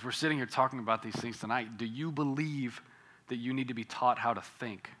 As we're sitting here talking about these things tonight, do you believe that you need to be taught how to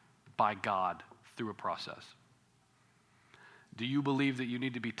think by God through a process? Do you believe that you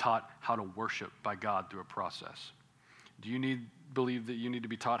need to be taught how to worship by God through a process? Do you believe that you need to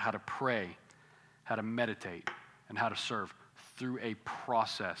be taught how to pray, how to meditate, and how to serve through a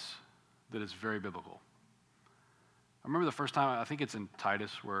process that is very biblical? I remember the first time, I think it's in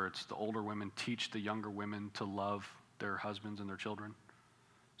Titus, where it's the older women teach the younger women to love their husbands and their children.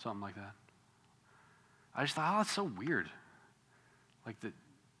 Something like that. I just thought, oh, that's so weird. Like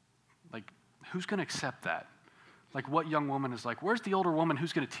who's going to accept that? Like, what young woman is like, where's the older woman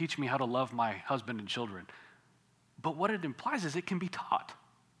who's going to teach me how to love my husband and children? But what it implies is it can be taught.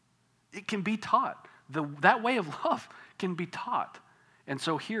 It can be taught. That way of love can be taught. And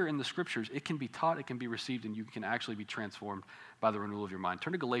so here in the scriptures, it can be taught, it can be received, and you can actually be transformed by the renewal of your mind.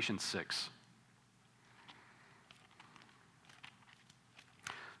 Turn to Galatians 6.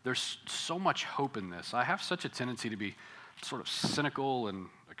 There's so much hope in this. I have such a tendency to be sort of cynical and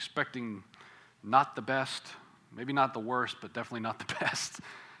expecting not the best, maybe not the worst, but definitely not the best.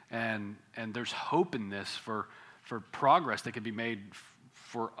 And there's hope in this for progress that can be made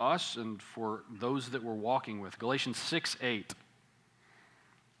for us and for those that we're walking with. Galatians 6:8.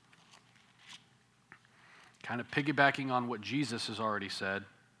 Kind of piggybacking on what Jesus has already said.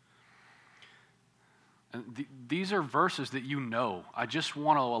 And these are verses that you know. I just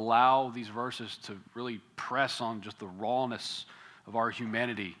want to allow these verses to really press on just the rawness of our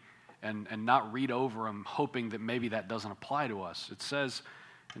humanity and not read over them hoping that maybe that doesn't apply to us. It says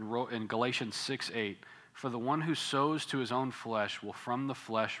in Galatians 6:8, for the one who sows to his own flesh will from the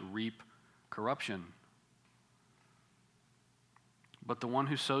flesh reap corruption. But the one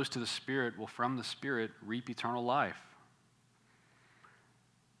who sows to the Spirit will from the Spirit reap eternal life.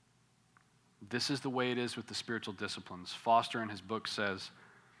 This is the way it is with the spiritual disciplines. Foster in his book says,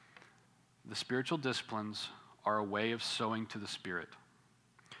 the spiritual disciplines are a way of sowing to the Spirit.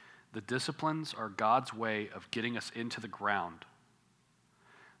 The disciplines are God's way of getting us into the ground.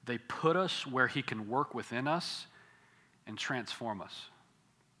 They put us where he can work within us and transform us.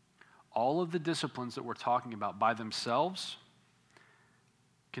 All of the disciplines that we're talking about by themselves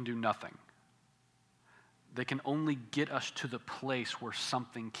can do nothing. They can only get us to the place where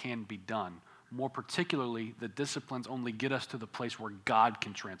something can be done. More particularly, the disciplines only get us to the place where God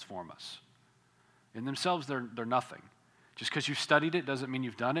can transform us. In themselves, they're nothing. Just because you've studied it doesn't mean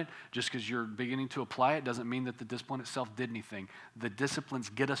you've done it. Just because you're beginning to apply it doesn't mean that the discipline itself did anything. The disciplines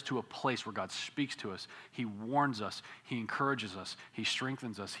get us to a place where God speaks to us. He warns us. He encourages us. He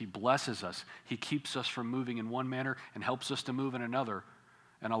strengthens us. He blesses us. He keeps us from moving in one manner and helps us to move in another.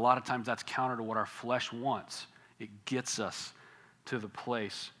 And a lot of times that's counter to what our flesh wants. It gets us to the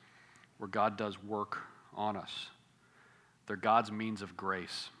place where God does work on us. They're God's means of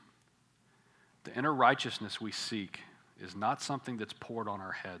grace. The inner righteousness we seek is not something that's poured on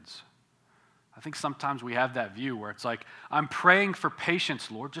our heads. I think sometimes we have that view where it's like, I'm praying for patience,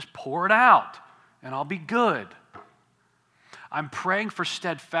 Lord, just pour it out and I'll be good. I'm praying for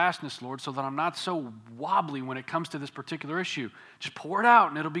steadfastness, Lord, so that I'm not so wobbly when it comes to this particular issue. Just pour it out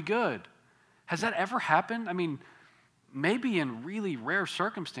and it'll be good. Has that ever happened? I mean, maybe in really rare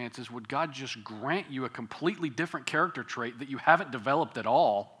circumstances would God just grant you a completely different character trait that you haven't developed at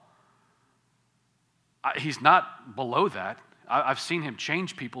all. He's not below that. I've seen him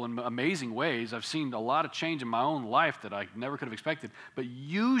change people in amazing ways. I've seen a lot of change in my own life that I never could have expected. But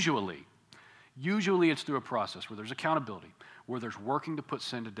usually it's through a process where there's accountability, where there's working to put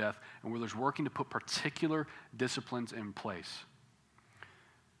sin to death, and where there's working to put particular disciplines in place.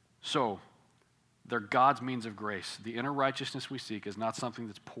 So, they're God's means of grace. The inner righteousness we seek is not something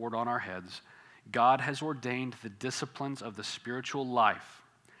that's poured on our heads. God has ordained the disciplines of the spiritual life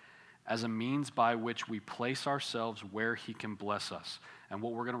as a means by which we place ourselves where he can bless us. And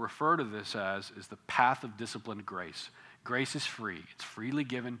what we're going to refer to this as is the path of disciplined grace. Grace is free. It's freely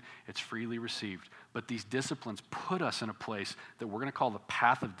given. It's freely received. But these disciplines put us in a place that we're going to call the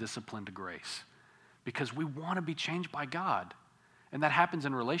path of disciplined grace because we want to be changed by God. And that happens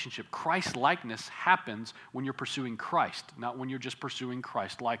in relationship. Christ-likeness happens when you're pursuing Christ, not when you're just pursuing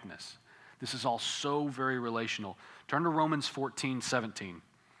Christ-likeness. This is all so very relational. Turn to Romans 14:17.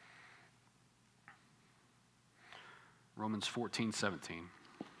 Romans 14:17.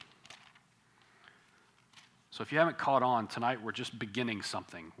 So if you haven't caught on, tonight we're just beginning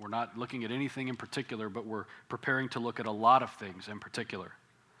something. We're not looking at anything in particular, but we're preparing to look at a lot of things in particular.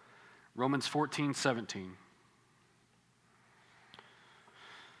 Romans 14:17.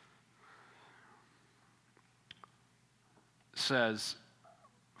 Says,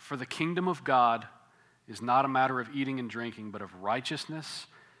 "For the kingdom of God is not a matter of eating and drinking, but of righteousness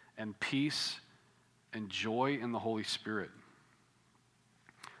and peace and joy in the Holy Spirit."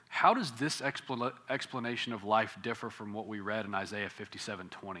 How does this explanation of life differ from what we read in Isaiah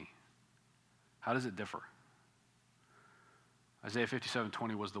 57:20? How does it differ? Isaiah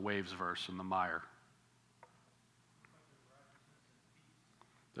 57:20 was the waves verse in the mire.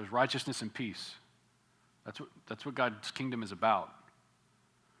 There's righteousness and peace. That's what God's kingdom is about.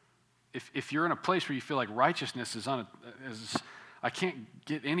 If you're in a place where you feel like righteousness is I can't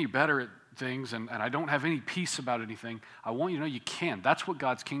get any better at things and I don't have any peace about anything, I want you to know you can. That's what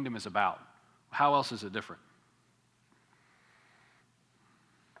God's kingdom is about. How else is it different?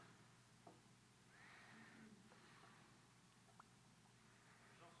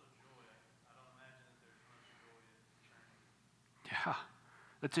 There's also joy. I don't imagine that there's much joy in training. Yeah,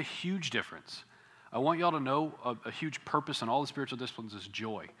 that's a huge difference. I want y'all to know a huge purpose in all the spiritual disciplines is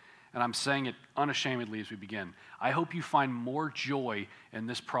joy. And I'm saying it unashamedly as we begin. I hope you find more joy in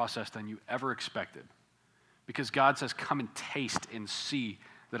this process than you ever expected. Because God says, come and taste and see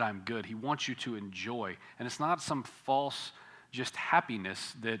that I'm good. He wants you to enjoy. And it's not some false just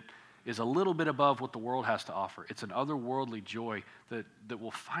happiness that is a little bit above what the world has to offer. It's an otherworldly joy that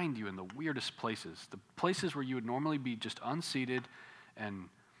will find you in the weirdest places. The places where you would normally be just unseated and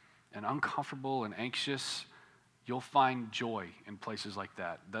uncomfortable and anxious, you'll find joy in places like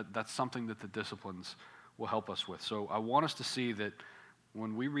that. That's something that the disciplines will help us with. So I want us to see that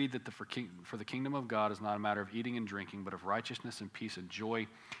when we read that for the kingdom of God is not a matter of eating and drinking, but of righteousness and peace and joy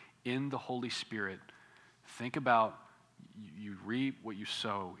in the Holy Spirit, think about you reap what you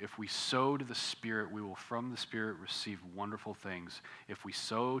sow. If we sow to the Spirit, we will from the Spirit receive wonderful things. If we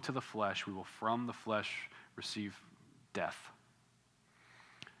sow to the flesh, we will from the flesh receive death.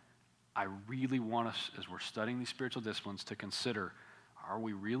 I really want us, as we're studying these spiritual disciplines, to consider, are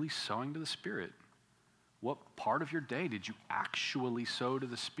we really sowing to the Spirit? What part of your day did you actually sow to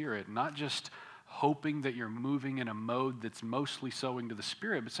the Spirit? Not just hoping that you're moving in a mode that's mostly sowing to the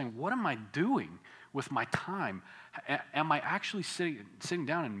Spirit, but saying, what am I doing with my time? Am I actually sitting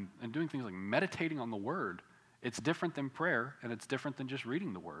down and doing things like meditating on the Word? It's different than prayer, and it's different than just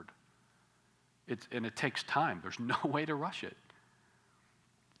reading the Word. And it takes time. There's no way to rush it.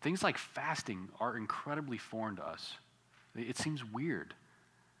 Things like fasting are incredibly foreign to us. It seems weird.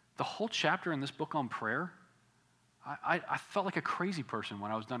 The whole chapter in this book on prayer, I felt like a crazy person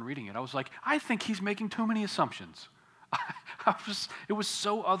when I was done reading it. I was like, I think he's making too many assumptions. It was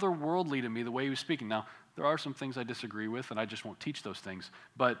so otherworldly to me the way he was speaking. Now, there are some things I disagree with, and I just won't teach those things.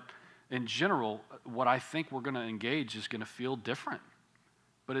 But in general, what I think we're going to engage is going to feel different.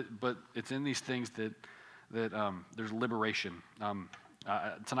 But it's in these things that there's liberation.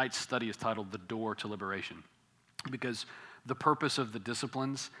 Tonight's study is titled "The Door to Liberation," because the purpose of the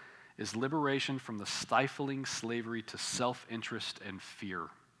disciplines is liberation from the stifling slavery to self-interest and fear.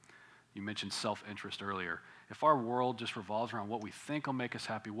 You mentioned self-interest earlier. If our world just revolves around what we think will make us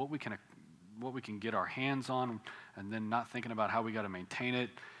happy, what we can get our hands on, and then not thinking about how we got to maintain it,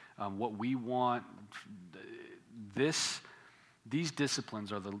 what we want, these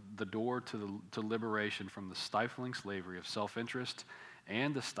disciplines are the door to liberation from the stifling slavery of self-interest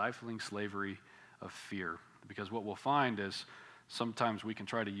and the stifling slavery of fear. Because what we'll find is sometimes we can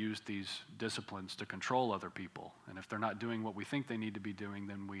try to use these disciplines to control other people. And if they're not doing what we think they need to be doing,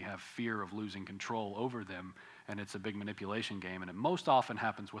 then we have fear of losing control over them, and it's a big manipulation game. And it most often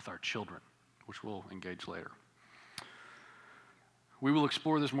happens with our children, which we'll engage later. We will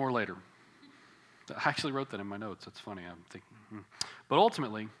explore this more later. I actually wrote that in my notes. That's funny. I'm thinking. But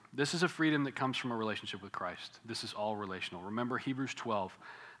ultimately, this is a freedom that comes from a relationship with Christ. This is all relational. Remember Hebrews 12,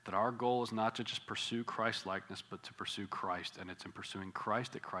 that our goal is not to just pursue Christ's likeness, but to pursue Christ. And it's in pursuing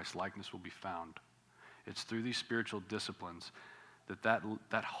Christ that Christ's likeness will be found. It's through these spiritual disciplines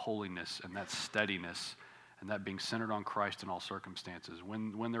that holiness and that steadiness and that being centered on Christ in all circumstances.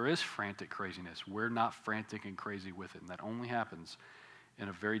 When there is frantic craziness, we're not frantic and crazy with it. And that only happens in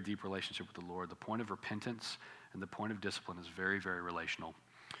a very deep relationship with the Lord. The point of repentance and the point of discipline is very, very relational.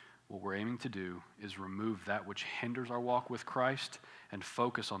 What we're aiming to do is remove that which hinders our walk with Christ and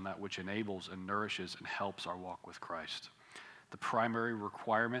focus on that which enables and nourishes and helps our walk with Christ. The primary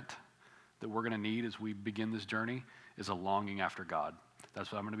requirement that we're going to need as we begin this journey is a longing after God.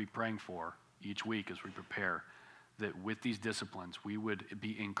 That's what I'm going to be praying for each week as we prepare, that with these disciplines, we would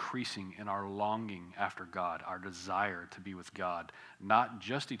be increasing in our longing after God, our desire to be with God, not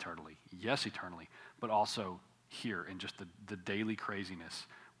just eternally, yes, eternally, but also here in just the daily craziness.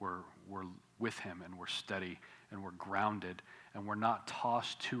 We're with him and we're steady and we're grounded and we're not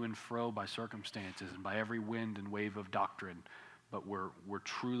tossed to and fro by circumstances and by every wind and wave of doctrine, but we're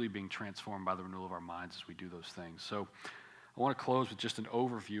truly being transformed by the renewal of our minds as we do those things. So I want to close with just an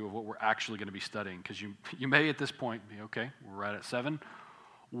overview of what we're actually going to be studying, because you may at this point be, okay, we're right at 7.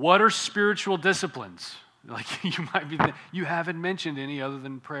 What are spiritual disciplines? Like you might be, you haven't mentioned any other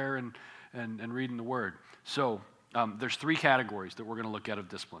than prayer and reading the Word. So there's 3 categories that we're going to look at of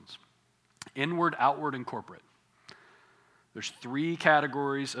disciplines: inward, outward, and corporate. There's 3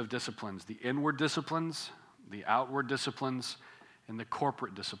 categories of disciplines: the inward disciplines, the outward disciplines, and the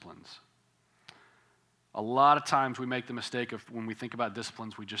corporate disciplines. A lot of times we make the mistake of, when we think about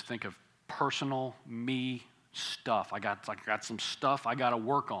disciplines, we just think of personal me stuff. I got some stuff I got to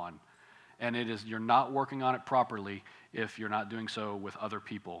work on. And you're not working on it properly if you're not doing so with other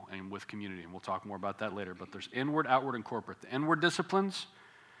people and with community. And we'll talk more about that later. But there's inward, outward, and corporate. The inward disciplines,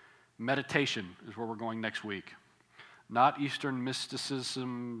 meditation is where we're going next week. Not Eastern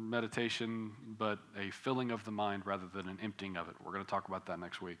mysticism meditation, but a filling of the mind rather than an emptying of it. We're going to talk about that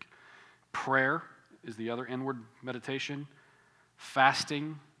next week. Prayer is the other inward meditation.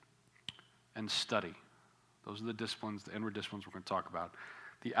 Fasting and study. Those are the disciplines, the inward disciplines we're going to talk about.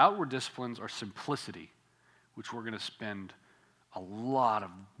 The outward disciplines are simplicity, which we're going to spend a lot of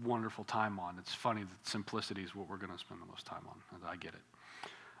wonderful time on. It's funny that simplicity is what we're going to spend the most time on, and I get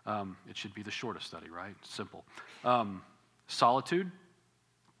it. It should be the shortest study, right? Simple. Solitude.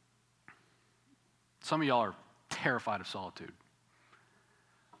 Some of y'all are terrified of solitude.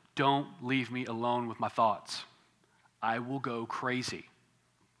 Don't leave me alone with my thoughts. I will go crazy.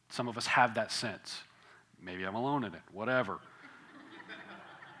 Some of us have that sense. Maybe I'm alone in it, whatever.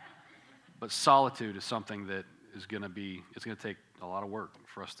 But solitude is something that it's going to take a lot of work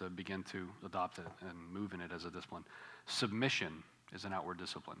for us to begin to adopt it and move in it as a discipline. Submission is an outward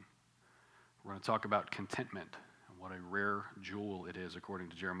discipline. We're going to talk about contentment and what a rare jewel it is, according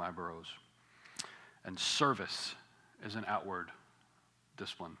to Jeremiah Burroughs. And service is an outward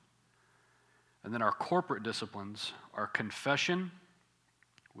discipline. And then our corporate disciplines are confession,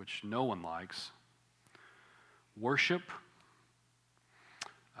 which no one likes, worship,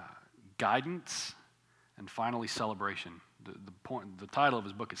 guidance, and finally celebration. The title of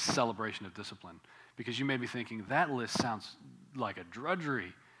his book is Celebration of Discipline, because you may be thinking, that list sounds like a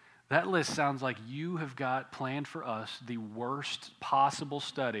drudgery. That list sounds like you have got planned for us the worst possible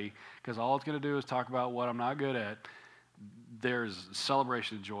study, because all it's going to do is talk about what I'm not good at. There's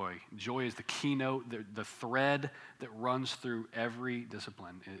celebration of joy. Joy is the keynote, the thread that runs through every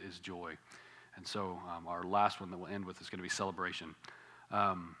discipline is joy. And so our last one that we'll end with is going to be celebration.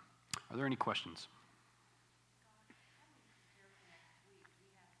 Are there any questions?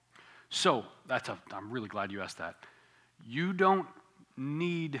 So I'm really glad you asked that. You don't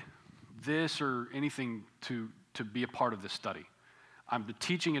need this or anything to be a part of this study. I'm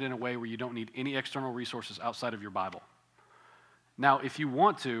teaching it in a way where you don't need any external resources outside of your Bible. Now, if you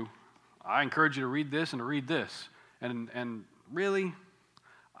want to, I encourage you to read this and to read this. And really,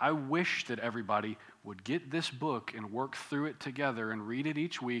 I wish that everybody would get this book and work through it together and read it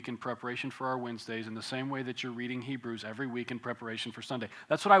each week in preparation for our Wednesdays in the same way that you're reading Hebrews every week in preparation for Sunday.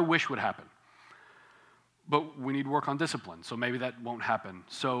 That's what I wish would happen. But we need work on discipline, so maybe that won't happen.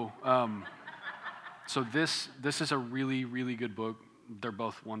 So this is a really, really good book. They're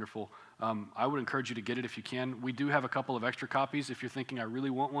both wonderful. I would encourage you to get it if you can. We do have a couple of extra copies. If you're thinking, I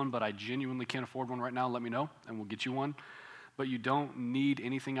really want one, but I genuinely can't afford one right now, let me know, and we'll get you one. But you don't need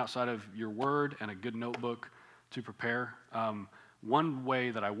anything outside of your word and a good notebook to prepare. One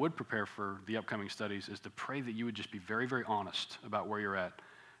way that I would prepare for the upcoming studies is to pray that you would just be very, very honest about where you're at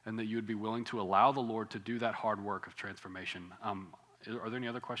and that you would be willing to allow the Lord to do that hard work of transformation. Are there any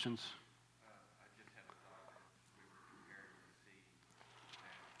other questions? I just had a thought as we were preparing to see that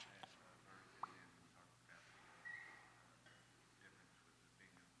verse and then talk about the difference with the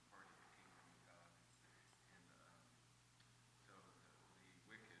being a part of the kingdom of God. And so the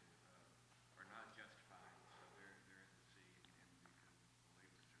wicked are not justified, so they're in the sea, and because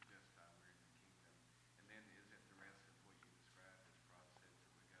believers are justified, we're in the kingdom. And then is it the rest of what you described as process that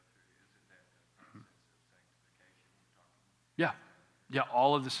we go through? Isn't that the process of sanctification we're talking about? Yeah. Yeah,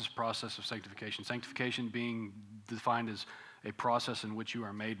 all of this is process of sanctification. Sanctification being defined as a process in which you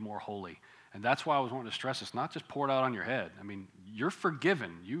are made more holy. And that's why I was wanting to stress it's not just poured out on your head. I mean, you're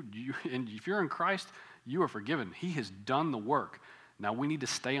forgiven. And if you're in Christ, you are forgiven. He has done the work. Now we need to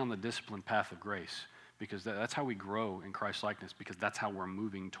stay on the disciplined path of grace because that's how we grow in Christ's likeness, because that's how we're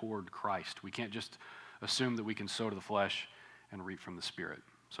moving toward Christ. We can't just assume that we can sow to the flesh and reap from the Spirit.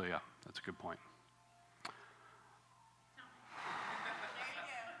 So yeah, that's a good point.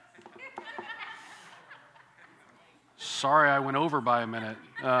 Sorry I went over by a minute.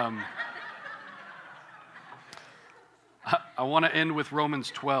 I want to end with Romans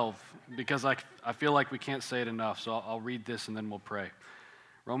 12 because I feel like we can't say it enough, so I'll read this and then we'll pray.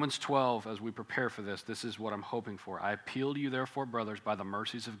 Romans 12, as we prepare for this is what I'm hoping for. I appeal to you, therefore, brothers, by the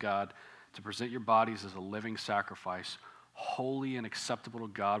mercies of God, to present your bodies as a living sacrifice, holy and acceptable to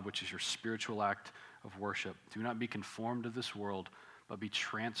God, which is your spiritual act of worship. Do not be conformed to this world, but be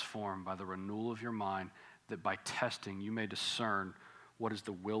transformed by the renewal of your mind, that by testing you may discern what is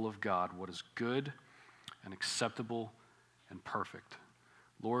the will of God, what is good and acceptable and perfect.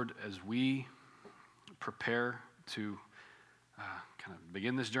 Lord, as we prepare to kind of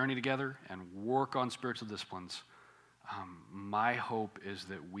begin this journey together and work on spiritual disciplines, my hope is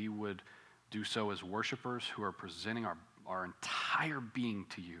that we would do so as worshipers who are presenting our entire being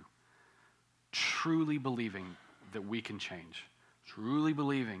to you, truly believing that we can change, truly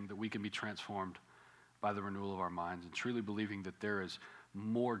believing that we can be transformed by the renewal of our minds, and truly believing that there is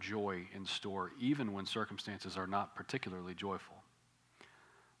more joy in store, even when circumstances are not particularly joyful.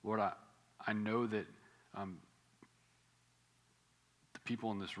 Lord, I know that the people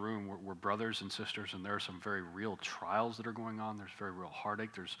in this room, we're brothers and sisters, and there are some very real trials that are going on. There's very real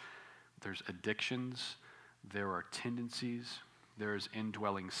heartache. There's addictions. There are tendencies. There is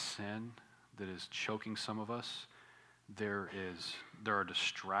indwelling sin that is choking some of us. There are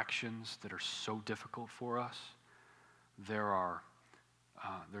distractions that are so difficult for us.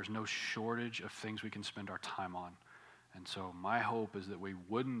 There's no shortage of things we can spend our time on. And so my hope is that we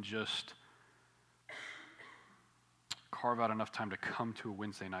wouldn't just carve out enough time to come to a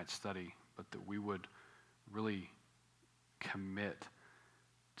Wednesday night study, but that we would really commit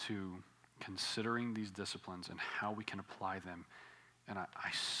to considering these disciplines and how we can apply them. And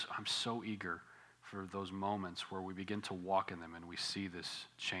I'm so eager for those moments where we begin to walk in them and we see this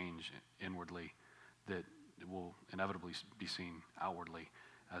change inwardly that will inevitably be seen outwardly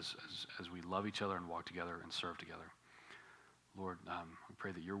as we love each other and walk together and serve together. Lord, we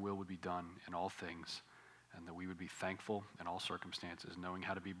pray that your will would be done in all things and that we would be thankful in all circumstances, knowing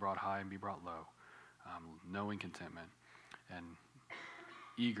how to be brought high and be brought low, knowing contentment, and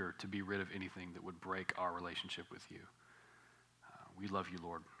eager to be rid of anything that would break our relationship with you. We love you,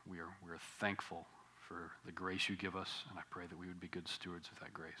 Lord. We are thankful for the grace you give us, and I pray that we would be good stewards of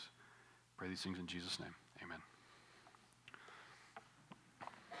that grace. Pray these things in Jesus' name. Amen.